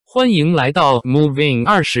欢迎来到 Moving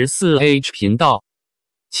 24h 频道，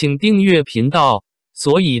请订阅频道，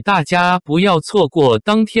所以大家不要错过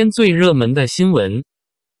当天最热门的新闻。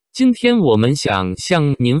今天我们想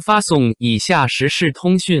向您发送以下时事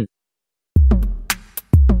通讯：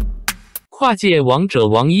跨界王者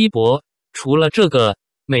王一博，除了这个，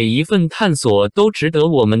每一份探索都值得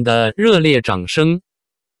我们的热烈掌声。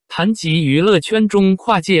谈及娱乐圈中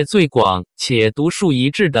跨界最广且独树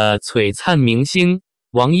一帜的璀璨明星，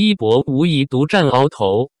王一博无疑独占鳌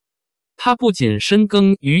头。他不仅深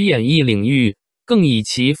耕于演艺领域，更以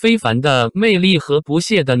其非凡的魅力和不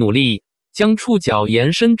懈的努力，将触角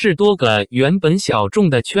延伸至多个原本小众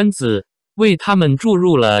的圈子，为他们注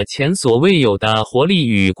入了前所未有的活力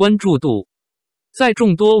与关注度。在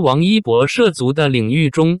众多王一博涉足的领域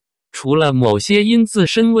中，除了某些因自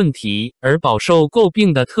身问题而饱受诟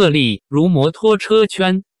病的特例，如摩托车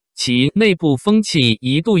圈，其内部风气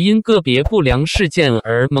一度因个别不良事件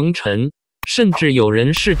而蒙尘，甚至有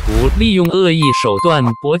人试图利用恶意手段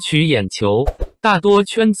博取眼球。大多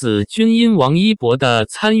圈子均因王一博的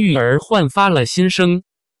参与而焕发了新生。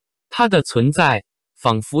他的存在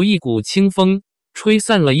仿佛一股清风，吹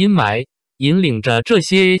散了阴霾，引领着这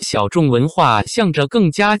些小众文化向着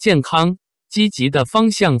更加健康积极的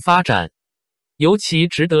方向发展。尤其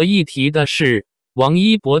值得一提的是，王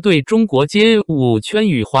一博对中国街舞圈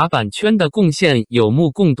与滑板圈的贡献有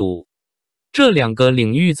目共睹。这两个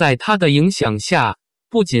领域在他的影响下，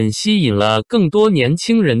不仅吸引了更多年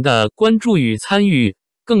轻人的关注与参与，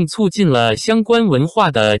更促进了相关文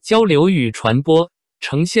化的交流与传播，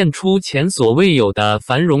呈现出前所未有的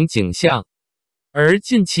繁荣景象。而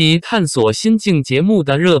近期探索心境节目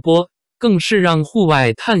的热播，更是让户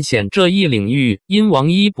外探险这一领域因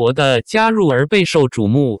王一博的加入而备受瞩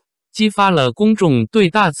目，激发了公众对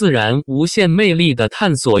大自然无限魅力的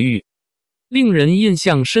探索欲。令人印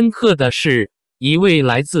象深刻的是，一位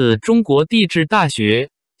来自中国地质大学、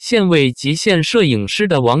现为极限摄影师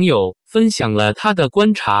的网友分享了他的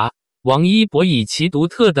观察：王一博以其独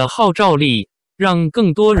特的号召力，让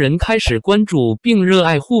更多人开始关注并热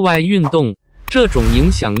爱户外运动。这种影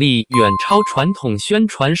响力远超传统宣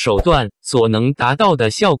传手段所能达到的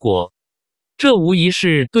效果，这无疑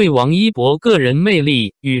是对王一博个人魅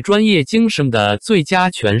力与专业精神的最佳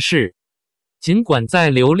诠释。尽管在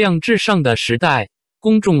流量至上的时代，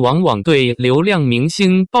公众往往对流量明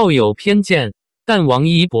星抱有偏见，但王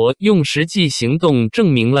一博用实际行动证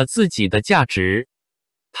明了自己的价值。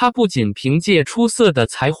他不仅凭借出色的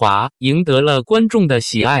才华赢得了观众的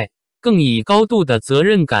喜爱，更以高度的责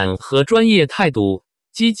任感和专业态度，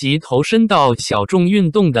积极投身到小众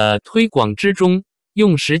运动的推广之中，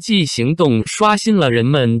用实际行动刷新了人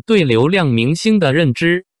们对流量明星的认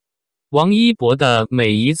知。王一博的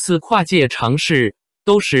每一次跨界尝试，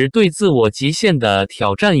都是对自我极限的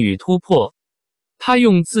挑战与突破。他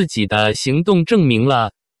用自己的行动证明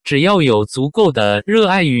了，只要有足够的热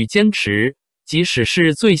爱与坚持，即使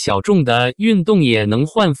是最小众的运动也能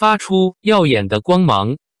焕发出耀眼的光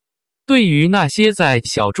芒。对于那些在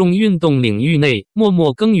小众运动领域内默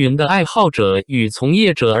默耕耘的爱好者与从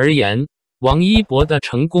业者而言，王一博的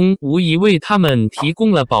成功无疑为他们提供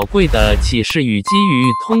了宝贵的启示与机遇。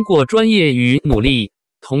通过专业与努力，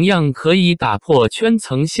同样可以打破圈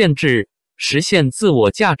层限制，实现自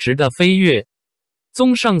我价值的飞跃。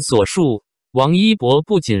综上所述，王一博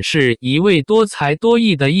不仅是一位多才多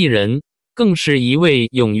艺的艺人，更是一位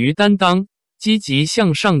勇于担当、积极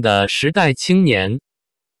向上的时代青年。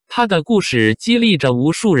他的故事激励着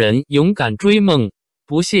无数人勇敢追梦，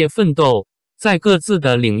不懈奋斗，在各自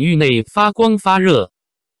的领域内发光发热。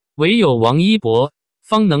唯有王一博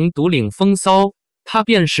方能独领风骚，他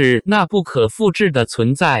便是那不可复制的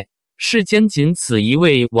存在，世间仅此一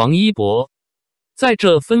位王一博。在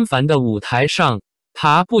这纷繁的舞台上，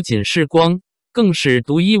他不仅是光，更是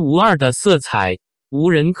独一无二的色彩，无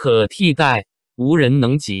人可替代，无人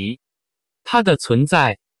能及。他的存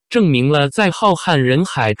在证明了在浩瀚人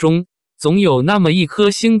海中，总有那么一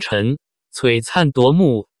颗星辰，璀璨夺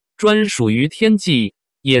目，专属于天际，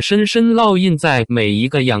也深深烙印在每一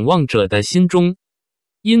个仰望者的心中。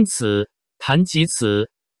因此，谈及此，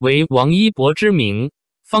为王一博之名，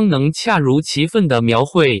方能恰如其分地描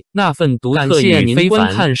绘那份独特与非凡。感谢您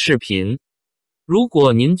观看视频。如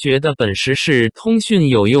果您觉得本时事通讯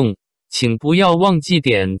有用，请不要忘记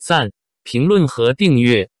点赞、评论和订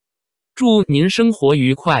阅。祝您生活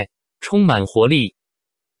愉快，充满活力。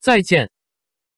再见。